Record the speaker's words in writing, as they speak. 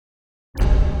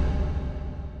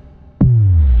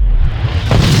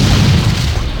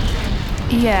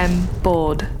EM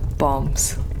board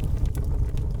bombs.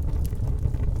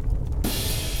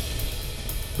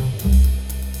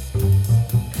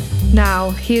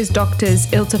 Now, here's doctors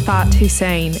Iltafat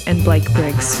Hussain and Blake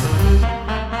Briggs.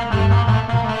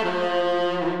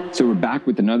 So we're back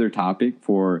with another topic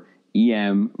for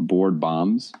EM board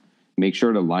bombs. Make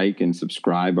sure to like and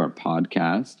subscribe our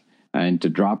podcast and to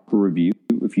drop a review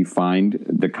if you find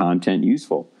the content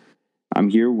useful. I'm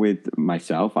here with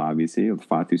myself, obviously,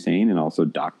 Iltafat Hussain, and also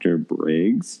Dr.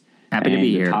 Briggs. Happy to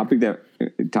be here.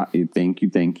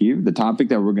 Thank you. The topic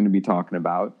that we're going to be talking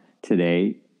about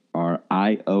today are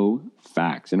IO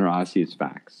facts, interosseous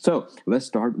facts. So let's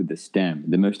start with the STEM,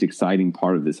 the most exciting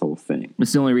part of this whole thing.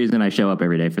 It's the only reason I show up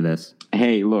every day for this.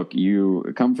 Hey, look,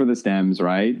 you come for the STEMs,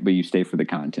 right? But you stay for the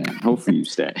content. Hopefully you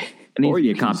stay. Or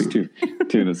you copy.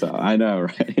 Tune us out. I know,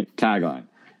 right? Tagline.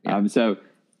 Yeah. So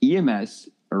EMS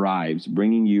arrives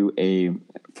bringing you a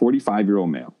 45-year-old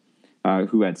male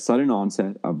who had sudden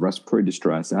onset of respiratory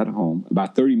distress at home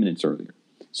about 30 minutes earlier.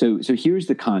 So here's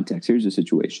the context. Here's the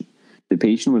situation. The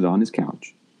patient was on his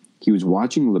couch. He was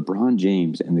watching LeBron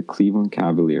James and the Cleveland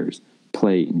Cavaliers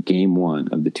play in Game 1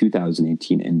 of the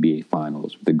 2018 NBA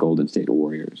Finals with the Golden State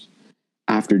Warriors.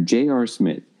 After J.R.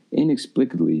 Smith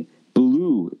inexplicably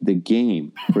blew the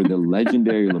game for the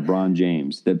legendary LeBron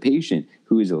James, the patient,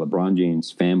 who is a LeBron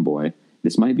James fanboy,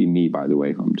 this might be me, by the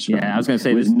way, who I'm describing. Yeah, I was going to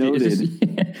say,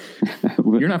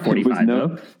 you're not 45,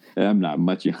 though. I'm not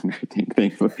much younger,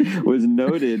 thankfully. Was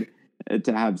noted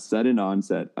to have sudden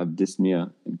onset of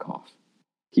dyspnea and cough.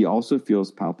 He also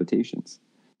feels palpitations.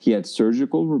 He had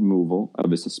surgical removal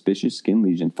of a suspicious skin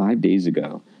lesion 5 days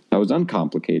ago that was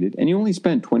uncomplicated, and he only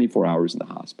spent 24 hours in the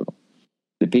hospital.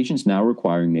 The patient's now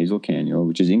requiring nasal cannula,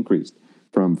 which has increased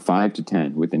from 5 to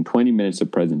 10 within 20 minutes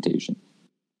of presentation.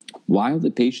 While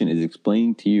the patient is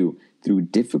explaining to you through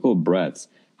difficult breaths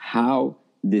how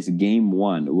this Game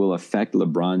 1 will affect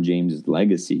LeBron James'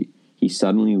 legacy, he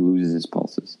suddenly loses his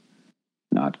pulses.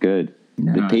 Not good.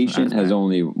 No, the patient has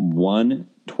only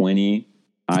 120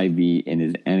 IV in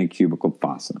his anacubical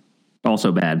fossa.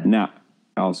 Also bad.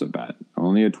 Also bad.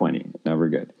 Only a 20. Never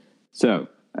good. So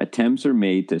attempts are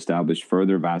made to establish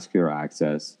further vascular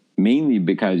access, mainly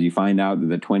because you find out that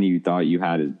the 20 you thought you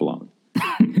had is blown.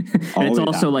 It's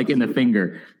also like in the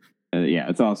finger. Yeah,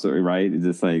 it's also, right? It's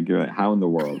just like, how in the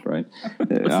world, right? What's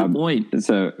the point?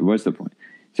 So what's the point?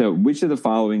 So which of the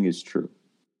following is true?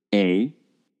 A,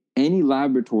 any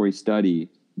laboratory study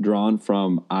drawn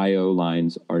from IO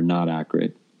lines are not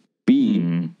accurate.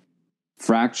 B,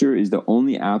 fracture is the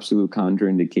only absolute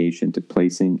contraindication to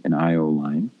placing an IO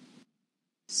line.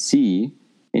 C,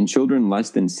 in children less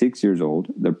than 6 years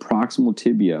old, the proximal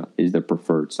tibia is the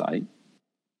preferred site.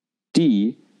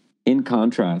 D, in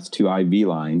contrast to IV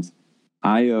lines,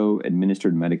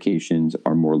 IO-administered medications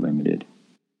are more limited.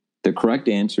 The correct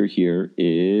answer here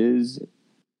is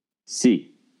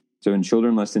C. So in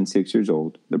children less than 6 years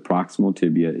old, the proximal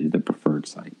tibia is the preferred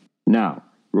site. Now,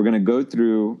 we're going to go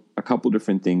through a couple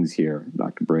different things here,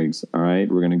 Dr. Briggs. All right,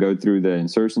 we're going to go through the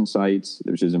insertion sites,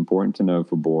 which is important to know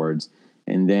for boards.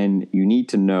 And then you need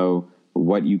to know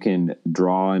what you can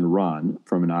draw and run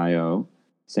from an IO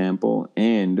sample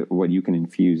and what you can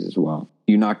infuse as well.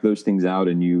 You knock those things out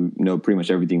and you know pretty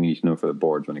much everything you need to know for the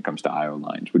boards when it comes to IO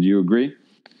lines. Would you agree?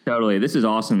 Totally. This is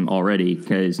awesome already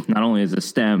because not only is the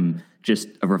STEM just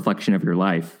a reflection of your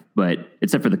life, but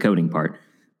except for the coding part.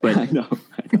 But I know.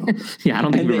 Yeah, I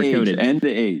don't think we were coded. And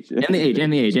the age.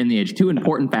 And the age. Two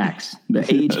important facts, the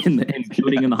age and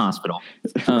coding in the hospital.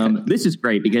 This is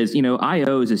great because,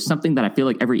 IOs is something that I feel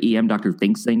like every EM doctor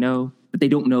thinks they know, but they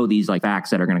don't know these like facts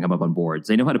that are going to come up on boards.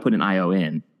 They know how to put an IO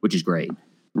in, which is great.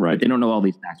 Right. But they don't know all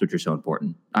these facts, which are so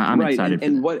important. I'm excited.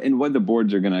 And what the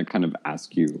boards are going to kind of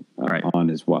ask you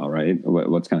on as well, right?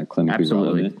 What's kind of clinically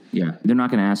relevant. Yeah. They're not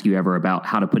going to ask you ever about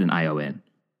how to put an IO in.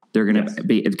 They're going to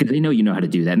be, because they know you know how to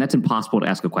do that. And that's impossible to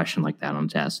ask a question like that on a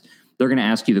test. They're going to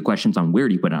ask you the questions on where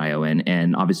do you put an IO in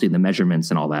and obviously the measurements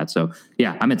and all that. So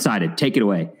yeah, I'm excited. Take it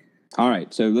away. All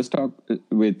right. So let's talk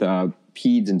with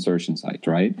PEDS insertion sites,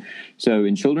 right? So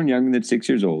in children younger than 6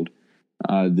 years old,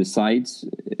 the sites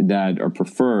that are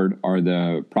preferred are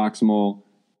the proximal,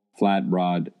 flat,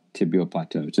 broad, tibial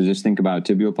plateau. So just think about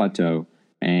tibial plateau,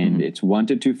 and it's 1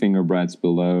 to 2 finger breadths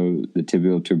below the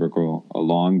tibial tubercle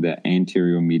along the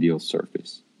anterior medial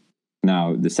surface.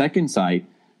 Now, the second site,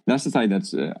 that's the site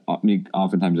that's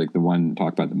oftentimes like the one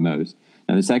talked about the most.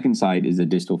 Now, the second site is the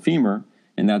distal femur,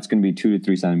 and that's going to be 2 to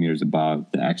 3 centimeters above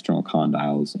the external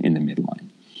condyles in the midline.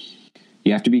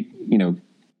 You have to be,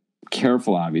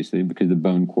 careful, obviously, because the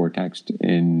bone cortex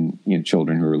in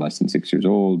children who are less than 6 years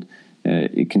old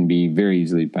it can be very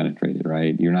easily penetrated,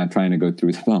 right? You're not trying to go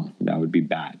through the bone. That would be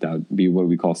bad. That would be what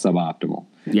we call suboptimal.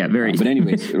 Yeah, But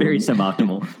anyways, very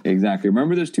suboptimal. Exactly.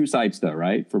 Remember, there's two sites though,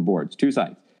 right? For boards, two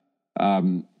sites: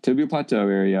 tibial plateau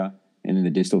area and then the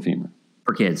distal femur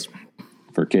For kids.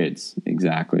 For kids,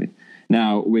 exactly.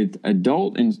 Now, with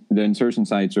adult, the insertion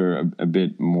sites are a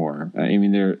bit more. I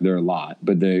mean, they're a lot,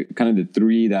 but the kind of the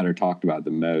three that are talked about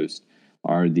the most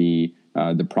are the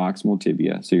proximal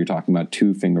tibia. So you're talking about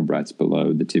 2 finger breadths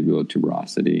below the tibial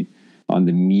tuberosity on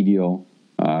the medial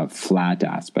flat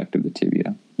aspect of the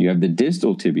tibia. You have the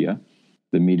distal tibia,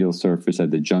 the medial surface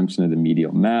at the junction of the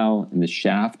medial mal and the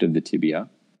shaft of the tibia.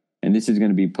 And this is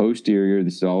going to be posterior.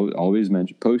 This is always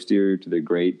mentioned, posterior to the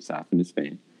great saphenous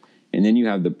vein. And then you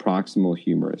have the proximal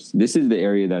humerus. This is the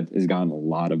area that has gotten a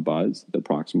lot of buzz, the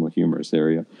proximal humerus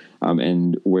area,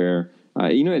 and where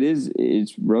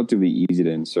it's relatively easy to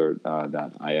insert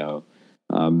that IO.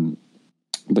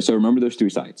 But so remember those 2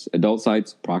 sites: adult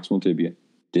sites, proximal tibia,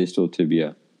 distal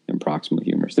tibia, and proximal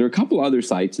humerus. There are a couple other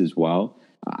sites as well.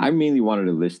 I mainly wanted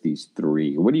to list these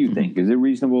 3. What do you think? Is it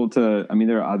reasonable to? I mean,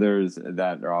 there are others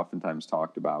that are oftentimes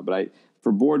talked about, but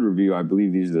for board review, I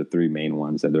believe these are the 3 main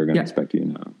ones that they're going to expect you to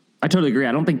know. I totally agree.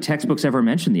 I don't think textbooks ever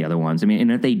mention the other ones. I mean,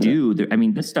 and if they do,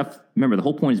 this stuff, remember, the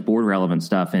whole point is board relevant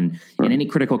stuff. And in any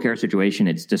critical care situation,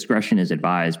 its discretion is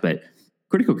advised. But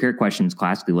critical care questions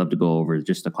classically love to go over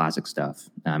just the classic stuff.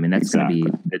 I mean, that's going to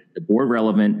be the board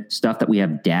relevant stuff that we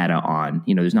have data on.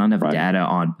 There's not enough data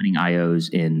on putting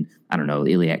IOs in, I don't know,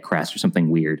 iliac crest or something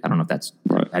weird. I don't know if that's,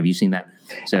 have you seen that?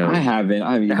 So I haven't.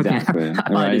 Exactly.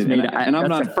 I'm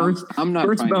not the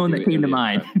first bone that came to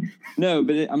mind. No,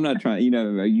 but I'm not trying.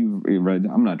 You read.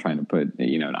 I'm not trying to put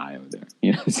an IO there.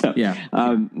 So yeah.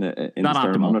 Not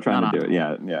optimal. I'm not trying to do it.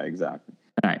 Yeah, exactly.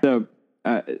 All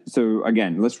right. So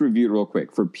again, let's review it real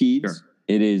quick. For peds,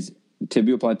 It is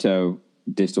tibial plateau,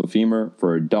 distal femur.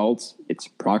 For adults, it's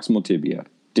proximal tibia,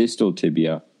 distal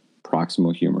tibia,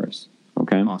 proximal humerus.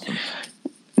 Okay. Awesome.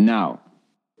 Now,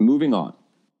 moving on.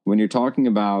 When you're talking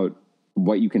about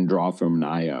what you can draw from an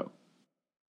IO,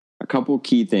 a couple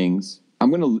key things. I'm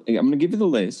gonna give you the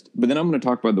list, but then I'm gonna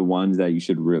talk about the ones that you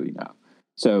should really know.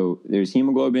 So there's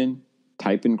hemoglobin,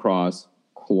 type and cross,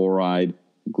 chloride,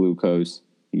 glucose,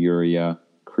 urea,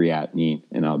 creatinine,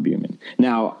 and albumin.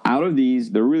 Now, out of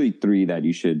these, there are really 3 that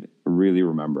you should really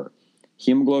remember: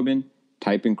 hemoglobin,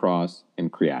 type and cross,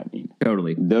 and creatinine.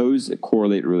 Totally. Those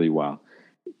correlate really well.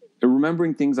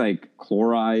 Remembering things like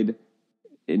chloride,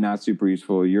 not super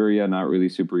useful. Urea, not really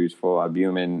super useful.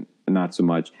 Albumin, not so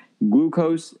much.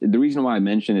 Glucose, the reason why I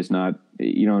mention it's not,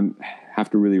 you don't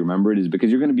have to really remember it, is because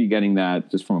you're going to be getting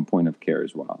that just from a point of care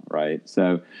as well, right?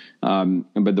 So,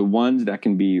 but the ones that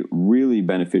can be really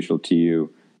beneficial to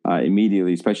you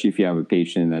immediately, especially if you have a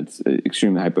patient that's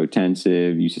extremely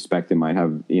hypotensive, you suspect they might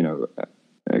have,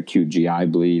 acute GI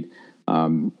bleed,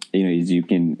 is you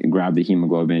can grab the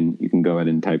hemoglobin, you can go ahead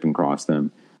and type and cross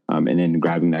them. And then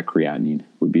grabbing that creatinine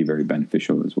would be very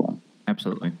beneficial as well.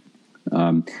 Absolutely.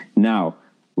 Now,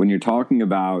 when you're talking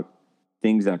about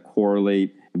things that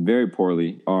correlate very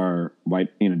poorly are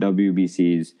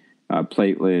WBCs,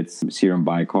 platelets, serum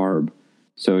bicarb,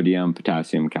 sodium,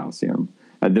 potassium, calcium.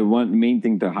 The main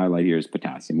thing to highlight here is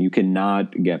potassium. You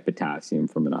cannot get potassium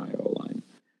from an IO line.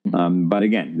 But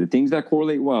again, the things that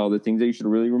correlate well, the things that you should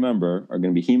really remember are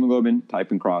going to be hemoglobin,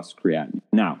 type and cross, creatinine.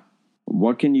 Now,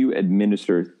 what can you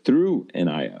administer through an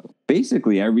IO?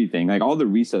 Basically everything, like all the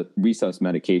resus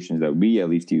medications that we at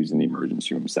least use in the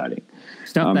emergency room setting.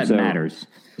 Stuff that matters.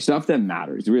 Stuff that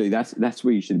matters. Really, that's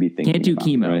what you should be thinking. Can't do about,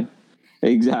 chemo. Right?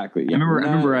 Exactly. Yeah. I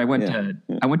remember I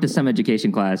went to some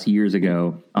education class years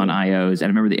ago on IOs, and I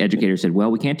remember the educator said,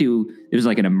 "Well, we can't do." It was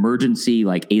like an emergency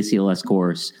ACLS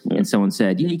course, and someone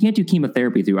said, "Yeah, you can't do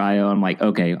chemotherapy through IO." I'm like,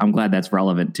 "Okay, I'm glad that's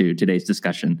relevant to today's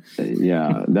discussion."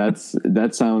 Yeah,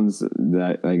 that sounds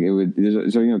that like it would.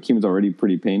 So chemo's already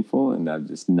pretty painful, and that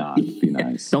just not be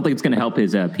nice. Don't think it's going to help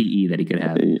his PE that he could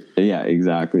have. Yeah,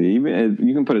 exactly. Even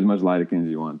you can put as much lidocaine as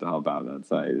you want to help out that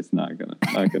side. It's not gonna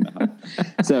help.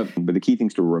 So, but the key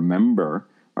things to remember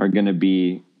are going to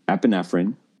be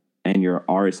epinephrine and your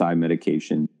RSI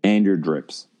medication and your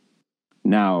drips.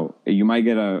 Now, you might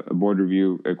get a board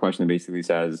review, a question that basically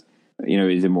says,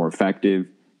 is it more effective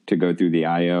to go through the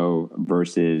IO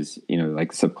versus,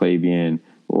 like subclavian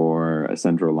or a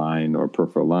central line or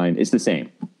peripheral line? It's the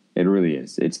same. It really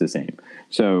is. It's the same.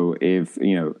 So if,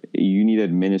 you need to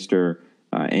administer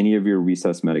any of your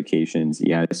resus medications,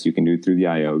 yes, you can do it through the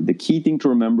IO. The key thing to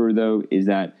remember, though, is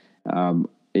that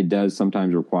it does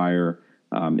sometimes require,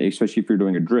 especially if you're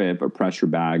doing a drip, a pressure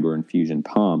bag or infusion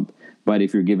pump. But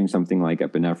if you're giving something like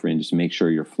epinephrine, just make sure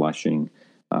you're flushing.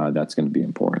 That's going to be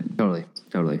important. Totally.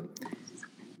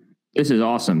 This is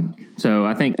awesome. So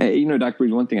I think, Dr.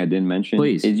 Briggs, one thing I didn't mention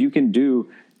Please. is you can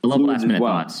do I love fluids last minute as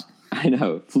well. thoughts. I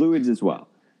know, fluids as well.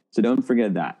 So don't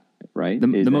forget that, right? The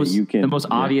most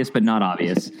obvious, but not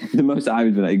obvious. The most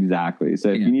obvious, but exactly. So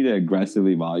if you need to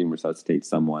aggressively volume resuscitate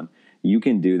someone, you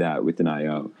can do that with an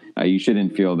IO. You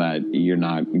shouldn't feel that you're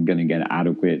not going to get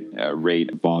adequate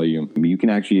rate of volume. You can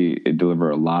actually deliver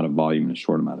a lot of volume in a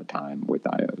short amount of time with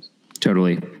IOs.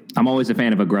 Totally. I'm always a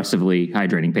fan of aggressively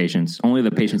hydrating patients. Only the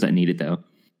patients that need it, though.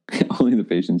 Only the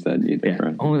patients that need it. Yeah,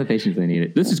 right? Only the patients that need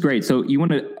it. This is great. So do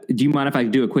you mind if I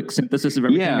do a quick synthesis of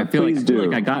everything? Yeah, I feel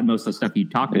like I got most of the stuff you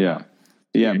talked about.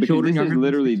 Yeah, because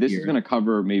this is going to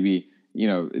cover maybe,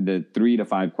 the 3 to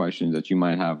 5 questions that you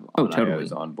might have on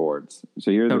IOs on boards.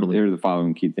 So here are the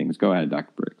following key things. Go ahead,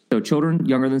 Dr. Briggs. So children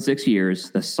younger than 6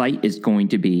 years, the site is going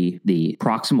to be the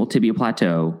proximal tibia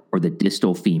plateau or the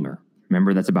distal femur.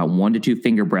 Remember, that's about 1 to 2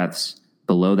 finger breadths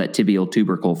below that tibial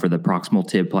tubercle for the proximal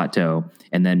tib plateau,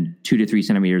 and then 2 to 3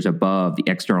 centimeters above the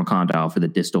external condyle for the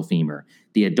distal femur.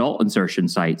 The adult insertion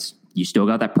sites, you still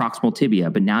got that proximal tibia,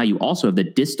 but now you also have the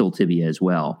distal tibia as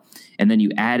well. And then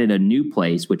you added a new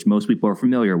place, which most people are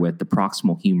familiar with, the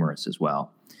proximal humerus as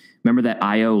well. Remember that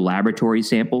IO laboratory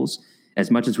samples? As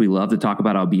much as we love to talk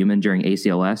about albumin during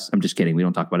ACLS, I'm just kidding, we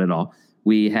don't talk about it at all.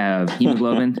 We have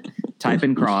hemoglobin, type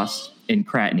and cross, and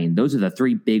creatinine. Those are the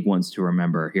 3 big ones to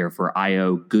remember here for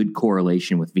IO, good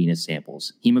correlation with venous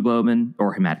samples. Hemoglobin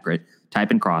or hematocrit, type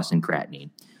and cross, and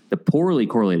creatinine. The poorly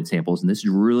correlated samples, and this is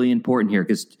really important here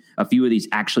because a few of these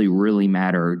actually really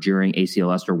matter during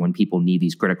ACLS or when people need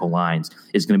these critical lines,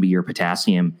 is going to be your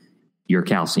potassium, your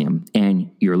calcium,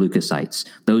 and your leukocytes.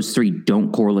 Those 3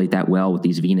 don't correlate that well with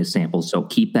these venous samples, so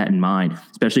keep that in mind,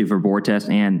 especially for board tests,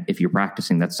 and if you're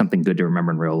practicing, that's something good to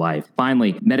remember in real life.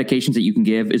 Finally, medications that you can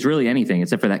give is really anything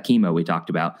except for that chemo we talked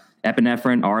about.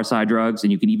 Epinephrine, RSI drugs,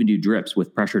 and you can even do drips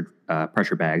with pressure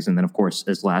bags. And then, of course,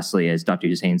 as Dr.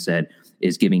 Hussain said,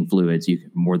 is giving fluids. You're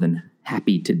more than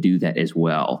happy to do that as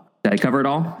well. Did I cover it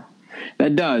all?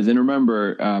 That does. And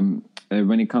remember,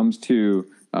 when it comes to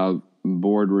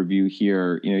board review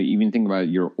here, even think about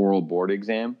your oral board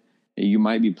exam. You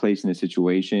might be placed in a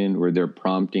situation where they're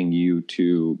prompting you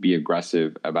to be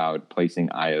aggressive about placing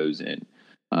IOs in.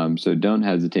 So don't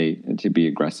hesitate to be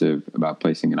aggressive about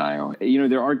placing an IO.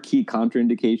 There are key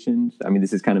contraindications. I mean,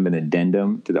 this is kind of an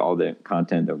addendum to all the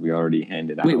content that we already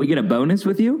handed out. Wait, we get a bonus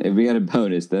with you? We got a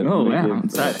bonus.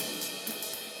 Wow.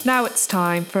 Now it's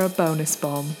time for a bonus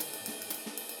bomb.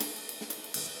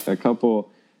 A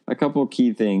couple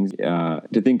key things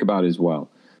to think about as well.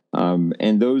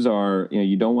 And those are,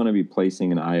 you don't want to be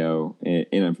placing an IO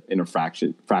in a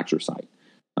fracture site.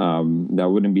 That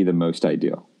wouldn't be the most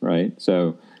ideal, right?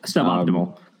 So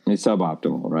suboptimal. It's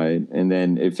suboptimal, right? And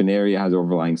then if an area has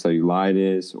overlying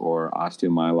cellulitis or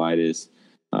osteomyelitis,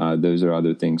 those are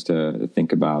other things to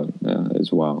think about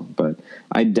as well. But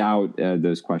I doubt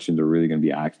those questions are really going to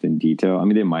be asked in detail. I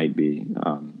mean, they might be,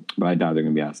 but I doubt they're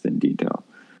going to be asked in detail.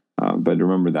 But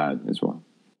remember that as well.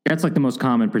 That's like the most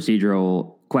common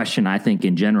procedural question, I think,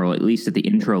 in general, at least at the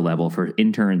intro level for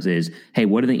interns is, hey,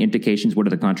 what are the indications? What are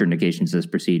the contraindications of this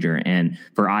procedure? And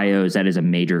for IOs, that is a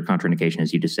major contraindication,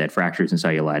 as you just said, fractures and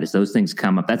cellulitis. Those things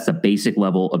come up. That's the basic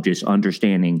level of just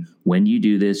understanding when do you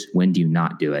do this, when do you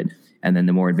not do it? And then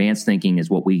the more advanced thinking is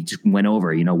what we just went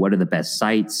over. What are the best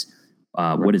sites?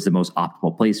 What is the most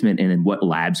optimal placement? And then what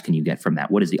labs can you get from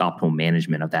that? What is the optimal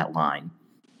management of that line?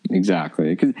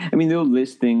 Exactly. Because, they'll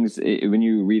list things, when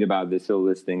you read about this, they'll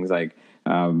list things like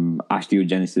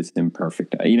osteogenesis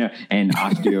imperfecta, and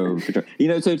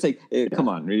osteo, so it's like, come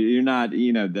on, you're not,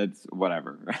 that's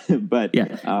whatever. But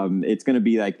it's going to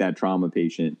be like that trauma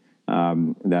patient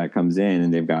that comes in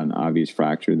and they've got an obvious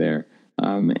fracture there.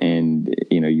 And,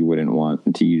 you wouldn't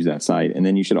want to use that site. And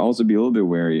then you should also be a little bit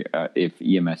wary if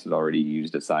EMS has already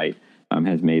used a site,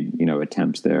 has made,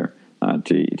 attempts there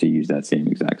to use that same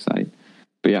exact site.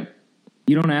 But yeah.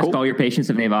 You don't ask all your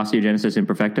patients if they have osteogenesis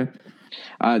imperfecta?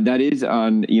 That is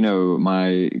on,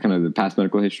 my kind of the past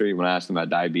medical history. When I ask them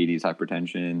about diabetes,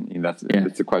 hypertension, that's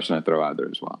the question I throw out there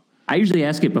as well. I usually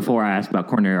ask it before I ask about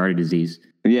coronary artery disease.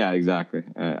 Yeah, exactly.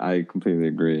 I completely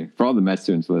agree. For all the med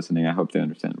students listening, I hope they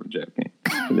understand we're joking.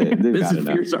 This is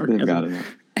pure sarcasm. They've got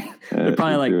enough. They're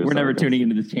probably like, we're never tuning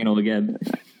into this channel again.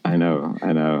 I know.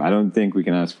 I don't think we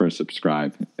can ask for a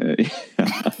subscribe.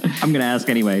 I'm going to ask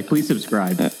anyway. Please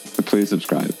subscribe. Please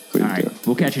subscribe. Please do.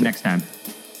 We'll catch you next time.